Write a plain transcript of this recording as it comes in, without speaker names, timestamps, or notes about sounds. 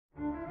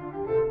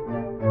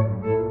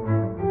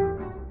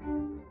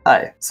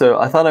Hi, so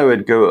I thought I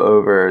would go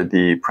over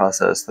the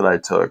process that I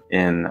took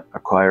in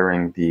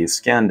acquiring the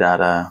scan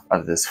data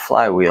of this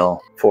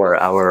flywheel for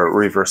our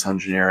reverse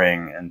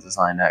engineering and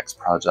Design X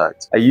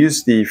project. I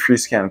used the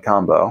FreeScan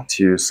combo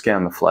to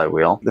scan the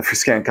flywheel. The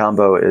FreeScan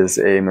combo is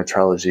a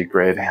metrology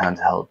grade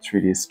handheld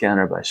 3D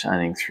scanner by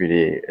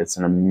Shining3d. It's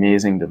an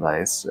amazing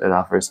device. It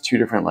offers two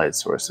different light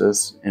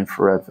sources,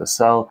 infrared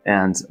VCSEL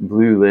and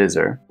blue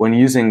laser. When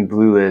using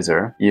blue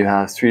laser, you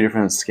have three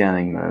different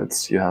scanning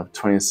modes. You have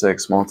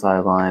 26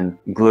 multi-line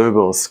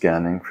global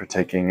scanning for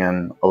taking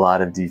in a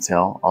lot of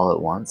detail all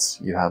at once.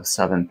 You have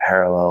 7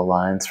 parallel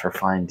lines for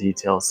fine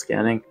detail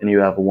scanning, and you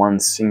have 1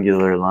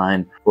 singular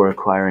line for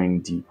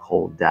acquiring deep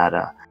hole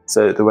data.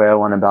 So the way I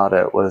went about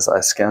it was I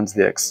scanned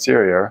the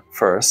exterior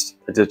first.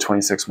 I did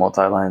 26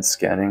 multi-line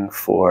scanning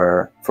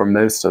for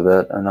most of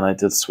it, and then I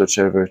did switch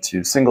over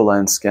to single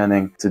line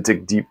scanning to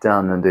dig deep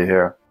down into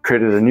here.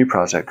 Created a new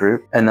project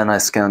group, and then I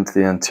scanned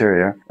the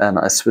interior, and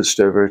I switched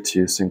over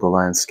to single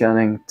line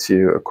scanning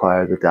to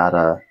acquire the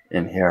data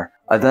in here.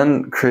 I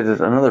then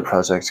created another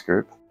project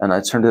group, and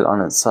I turned it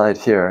on its side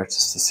here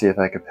just to see if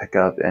I could pick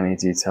up any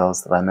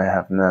details that I may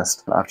have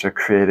missed. After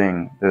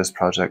creating those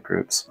project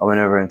groups, I went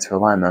over into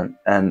alignment,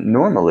 and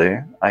normally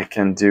I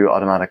can do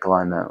automatic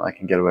alignment. I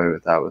can get away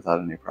with that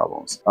without any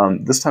problems.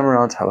 This time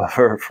around,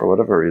 however, for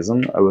whatever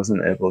reason, I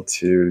wasn't able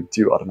to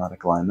do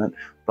automatic alignment.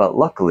 But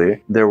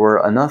luckily, there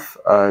were enough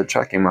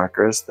tracking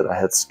markers that I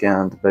had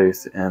scanned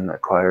both in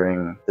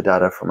acquiring the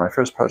data for my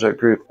first project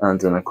group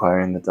and in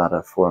acquiring the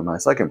data for my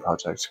second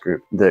project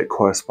group that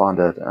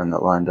corresponded and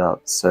that lined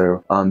up.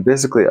 So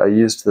basically, I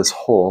used this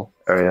whole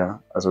area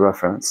as a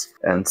reference.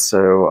 And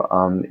so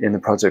in the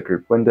project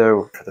group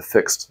window for the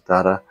fixed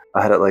data,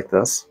 I had it like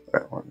this.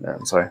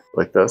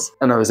 Like this.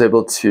 And I was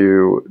able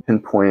to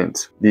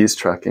pinpoint these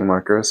tracking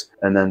markers.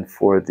 And then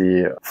for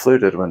the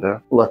floated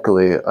window,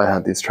 luckily I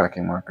had these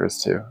tracking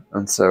markers too.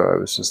 And so I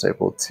was just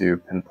able to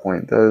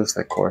pinpoint those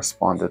that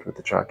corresponded with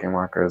the tracking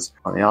markers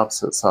on the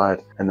opposite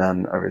side, and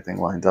then everything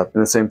lined up.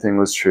 And the same thing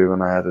was true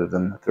when I added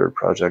in the third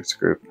project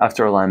group.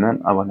 After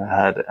alignment, I went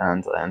ahead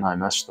and I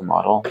meshed the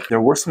model.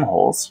 There were some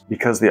holes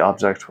because the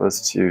object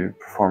was to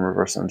perform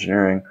reverse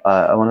engineering.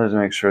 I wanted to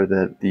make sure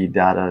that the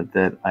data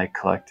that I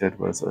collected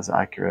was as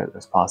accurate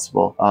as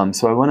possible.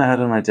 So I went ahead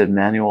and I did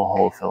manual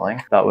hole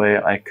filling. That way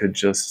I could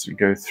just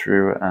go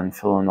through and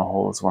fill in the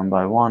holes one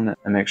by one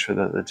and make sure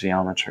that the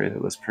geometry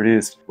that was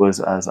produced was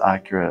as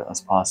accurate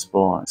as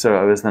possible. So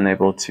I was then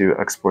able to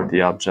export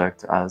the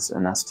object as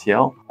an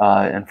STL.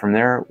 And from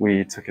there,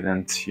 we took it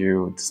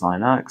into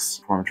Design X,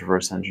 performed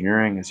reverse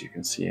engineering, as you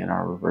can see in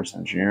our reverse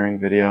engineering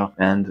video.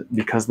 And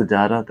because the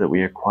data that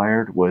we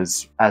acquired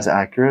was as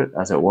accurate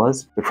as it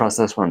was, the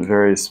process went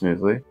very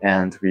smoothly,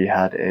 and we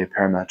had a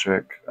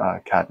parametric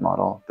CAD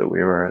model that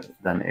we were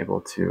then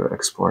able to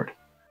export.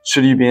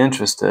 Should you be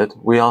interested,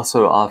 we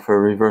also offer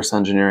reverse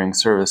engineering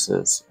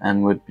services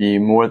and would be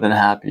more than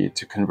happy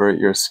to convert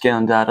your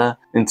scan data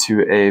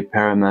into a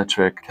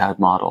parametric CAD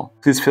model.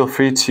 Please feel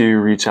free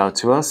to reach out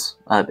to us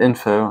at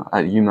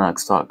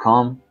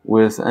info@umax.com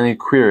with any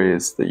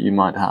queries that you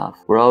might have.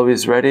 We're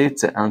always ready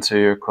to answer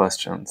your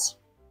questions.